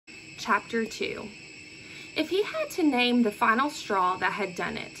Chapter 2. If he had to name the final straw that had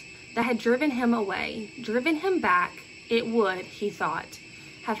done it, that had driven him away, driven him back, it would, he thought,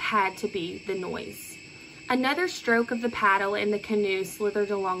 have had to be the noise. Another stroke of the paddle and the canoe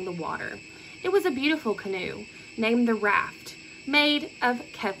slithered along the water. It was a beautiful canoe, named the Raft, made of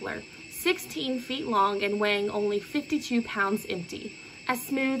Kevlar, 16 feet long and weighing only 52 pounds empty, as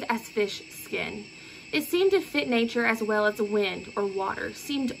smooth as fish skin. It seemed to fit nature as well as wind or water,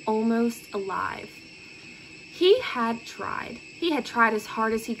 seemed almost alive. He had tried as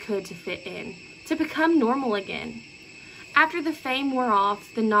hard as he could to fit in, to become normal again. After the fame wore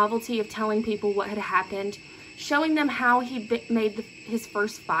off, the novelty of telling people what had happened, showing them how he made his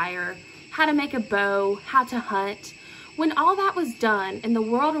first fire, how to make a bow, how to hunt, when all that was done and the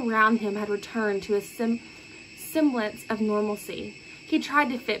world around him had returned to a semblance of normalcy, he tried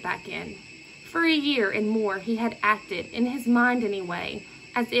to fit back in. For a year and more, he had acted, in his mind anyway,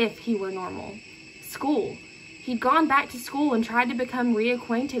 as if he were normal. School. He'd gone back to school and tried to become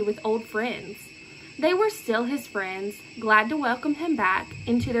reacquainted with old friends. They were still his friends, glad to welcome him back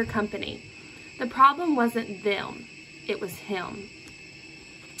into their company. The problem wasn't them, it was him.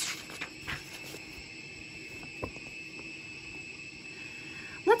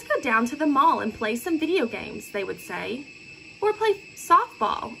 Let's go down to the mall and play some video games, they would say. Or play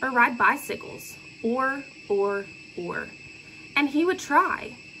softball, or ride bicycles, or. And he would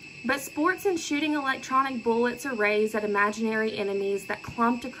try. But sports and shooting electronic bullets or rays at imaginary enemies that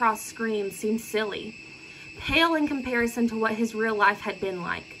clumped across screens seemed silly, pale in comparison to what his real life had been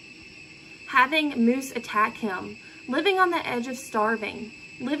like. Having moose attack him, living on the edge of starving,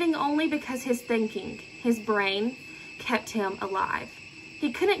 living only because his thinking, his brain, kept him alive.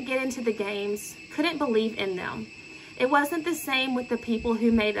 He couldn't get into the games, couldn't believe in them. It wasn't the same with the people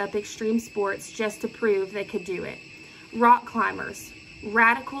who made up extreme sports just to prove they could do it. Rock climbers,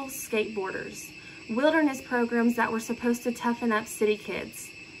 radical skateboarders, wilderness programs that were supposed to toughen up city kids,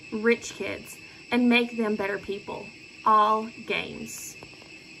 rich kids, and make them better people. All games.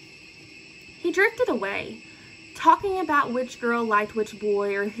 He drifted away, talking about which girl liked which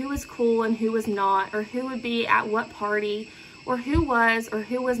boy, or who was cool and who was not, or who would be at what party, or who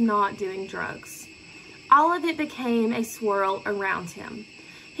was not doing drugs. All of it became a swirl around him.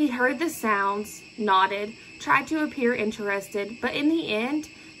 He heard the sounds, nodded, tried to appear interested, but in the end,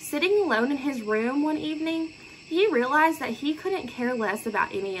 sitting alone in his room one evening, he realized that he couldn't care less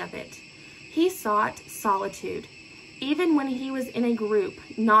about any of it. He sought solitude. Even when he was in a group,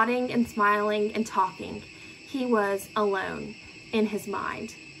 nodding and smiling and talking, he was alone in his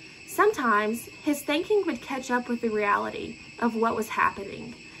mind. Sometimes his thinking would catch up with the reality of what was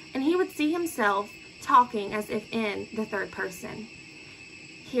happening, and he would see himself talking as if in the third person.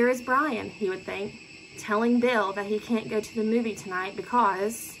 Here is Brian, he would think, telling Bill that he can't go to the movie tonight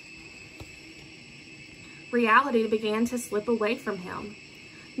because reality began to slip away from him.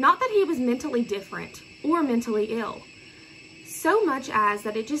 Not that he was mentally different or mentally ill, so much as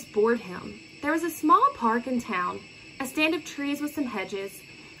that it just bored him. There was a small park in town, a stand of trees with some hedges,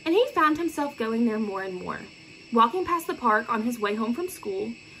 and he found himself going there more and more, walking past the park on his way home from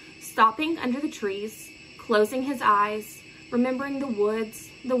school, stopping under the trees, closing his eyes, remembering the woods,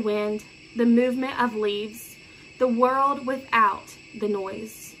 the wind, the movement of leaves, the world without the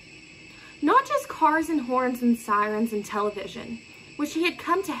noise. Not just cars and horns and sirens and television, which he had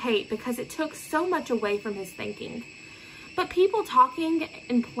come to hate because it took so much away from his thinking, but people talking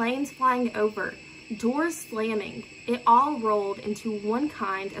and planes flying over, doors slamming. It all rolled into one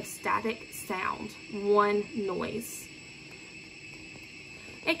kind of static sound, one noise.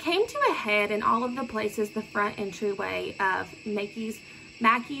 It came to a head in all of the places the front entryway of Mackey's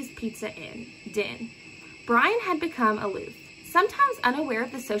Pizza Den. Brian had become aloof, sometimes unaware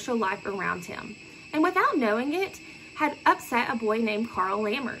of the social life around him, and without knowing it, had upset a boy named Carl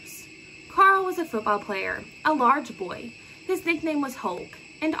Lammers. Carl was a football player, a large boy. His nickname was Hulk,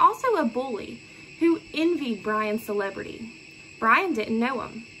 and also a bully who envied Brian's celebrity. Brian didn't know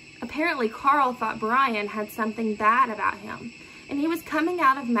him. Apparently, Carl thought Brian had something bad about him, and he was coming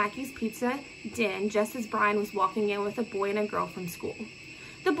out of Mackey's Pizza Den just as Brian was walking in with a boy and a girl from school.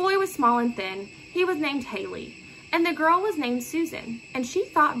 The boy was small and thin. He was named Haley, and the girl was named Susan, and she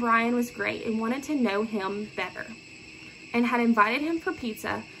thought Brian was great and wanted to know him better, and had invited him for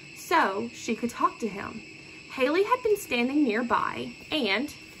pizza so she could talk to him. Haley had been standing nearby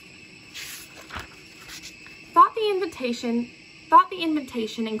and thought the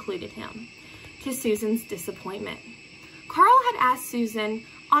invitation included him, to Susan's disappointment. Carl had asked Susan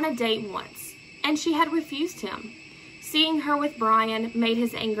on a date once, and she had refused him. Seeing her with Brian made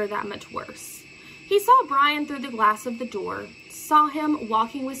his anger that much worse. He saw Brian through the glass of the door, saw him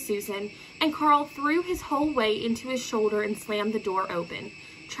walking with Susan, and Carl threw his whole weight into his shoulder and slammed the door open,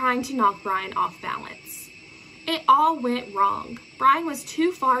 trying to knock Brian off balance. It all went wrong. Brian was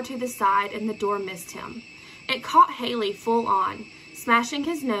too far to the side and the door missed him. It caught Haley full on, smashing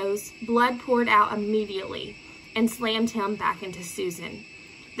his nose. Blood poured out immediately and slammed him back into Susan.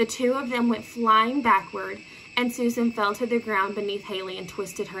 The two of them went flying backward, and Susan fell to the ground beneath Haley and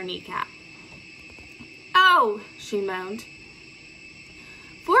twisted her kneecap. "Oh," she moaned.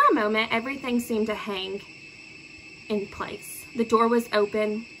 For a moment, everything seemed to hang in place. The door was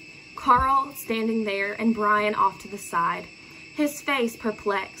open, Carl standing there, and Brian off to the side, his face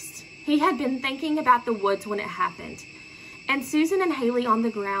perplexed. He had been thinking about the woods when it happened. And Susan and Haley on the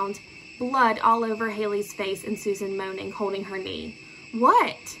ground, blood all over Haley's face and Susan moaning, holding her knee.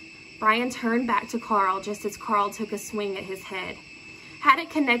 "What?" Brian turned back to Carl just as Carl took a swing at his head. Had it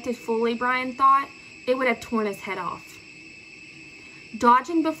connected fully, Brian thought, it would have torn his head off.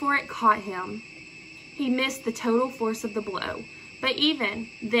 Dodging before it caught him, he missed the total force of the blow, but even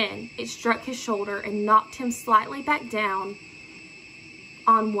then it struck his shoulder and knocked him slightly back down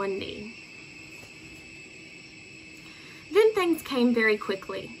on one knee. Then things came very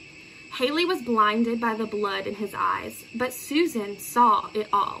quickly. Haley was blinded by the blood in his eyes, but Susan saw it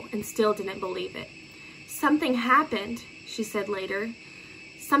all and still didn't believe it. "Something happened," she said later.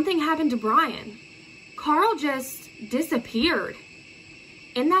 "Something happened to Brian. Carl just disappeared."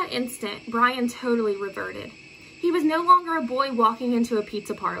 In that instant, Brian totally reverted. He was no longer a boy walking into a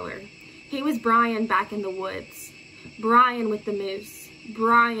pizza parlor. He was Brian back in the woods. Brian with the moose.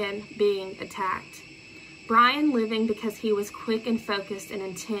 Brian being attacked. Brian living because he was quick and focused and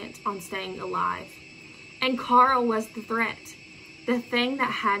intent on staying alive. And Carl was the threat. The thing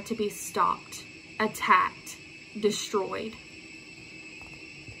that had to be stopped, attacked, destroyed.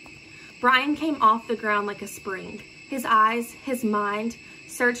 Brian came off the ground like a spring. His eyes, his mind,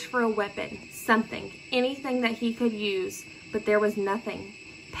 searched for a weapon, something, anything that he could use, but there was nothing.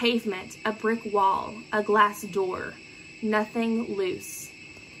 Pavement, a brick wall, a glass door, nothing loose.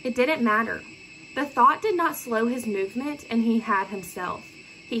 It didn't matter. The thought did not slow his movement, and he had himself.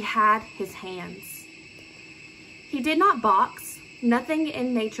 He had his hands. He did not box. Nothing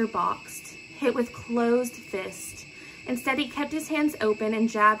in nature boxed, hit with closed fists. Instead, he kept his hands open and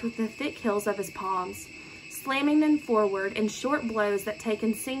jabbed with the thick heels of his palms, slamming them forward in short blows that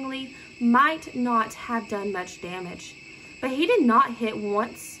taken singly might not have done much damage. But he did not hit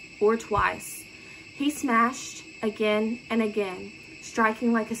once or twice. He smashed again and again,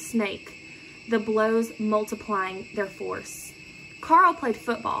 striking like a snake, the blows multiplying their force. Carl played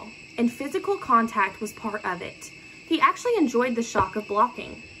football, and physical contact was part of it. He actually enjoyed the shock of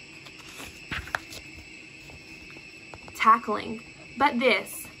blocking, tackling, but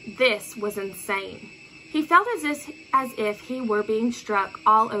this was insane. He felt as if he were being struck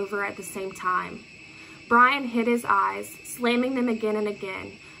all over at the same time. Brian hid his eyes, slamming them again and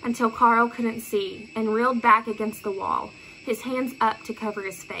again, until Carl couldn't see and reeled back against the wall, his hands up to cover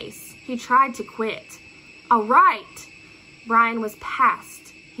his face. He tried to quit. "All right!" Brian was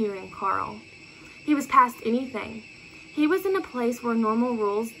past hearing Carl. He was past anything. He was in a place where normal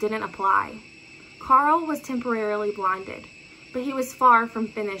rules didn't apply. Carl was temporarily blinded, but he was far from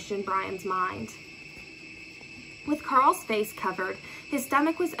finished in Brian's mind. With Carl's face covered, his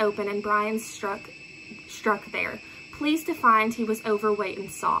stomach was open and Brian struck there, pleased to find he was overweight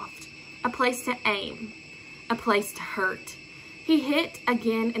and soft. A place to aim, a place to hurt. He hit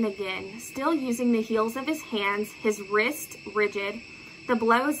again and again, still using the heels of his hands, his wrist rigid, the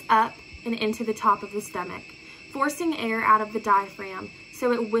blows up and into the top of the stomach, forcing air out of the diaphragm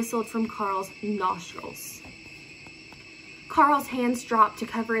so it whistled from Carl's nostrils. Carl's hands dropped to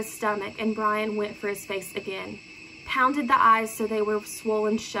cover his stomach and Brian went for his face again, pounded the eyes so they were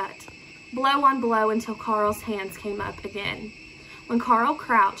swollen shut, blow on blow until Carl's hands came up again. When Carl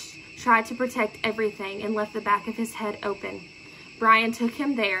crouched, tried to protect everything and left the back of his head open, Brian took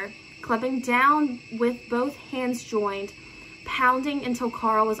him there, clubbing down with both hands joined, pounding until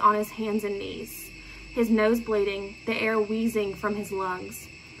Carl was on his hands and knees, his nose bleeding, the air wheezing from his lungs.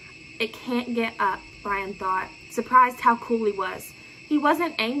 It can't get up, Brian thought, surprised how cool he was. He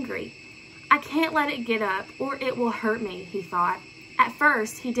wasn't angry. I can't let it get up or it will hurt me, he thought. At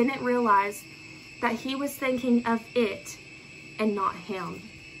first, he didn't realize that he was thinking of it and not him.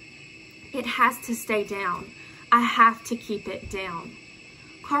 It has to stay down. I have to keep it down.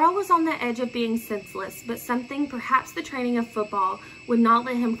 Carl was on the edge of being senseless, but something, perhaps the training of football, would not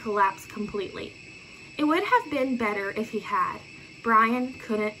let him collapse completely. It would have been better if he had. Brian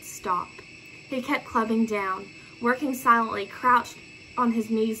couldn't stop. He kept clubbing down, working silently, crouched on his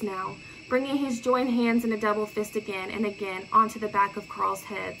knees now, bringing his joined hands in a double fist again and again onto the back of Carl's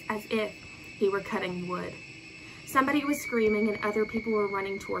head as if he were cutting wood. Somebody was screaming and other people were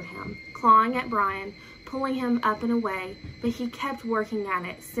running toward him, clawing at Brian, pulling him up and away, but he kept working at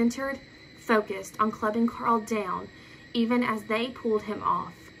it, centered, focused on clubbing Carl down, even as they pulled him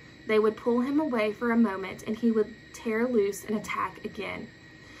off. They would pull him away for a moment and he would tear loose and attack again.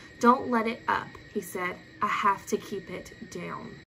 "Don't let it up," he said. "I have to keep it down."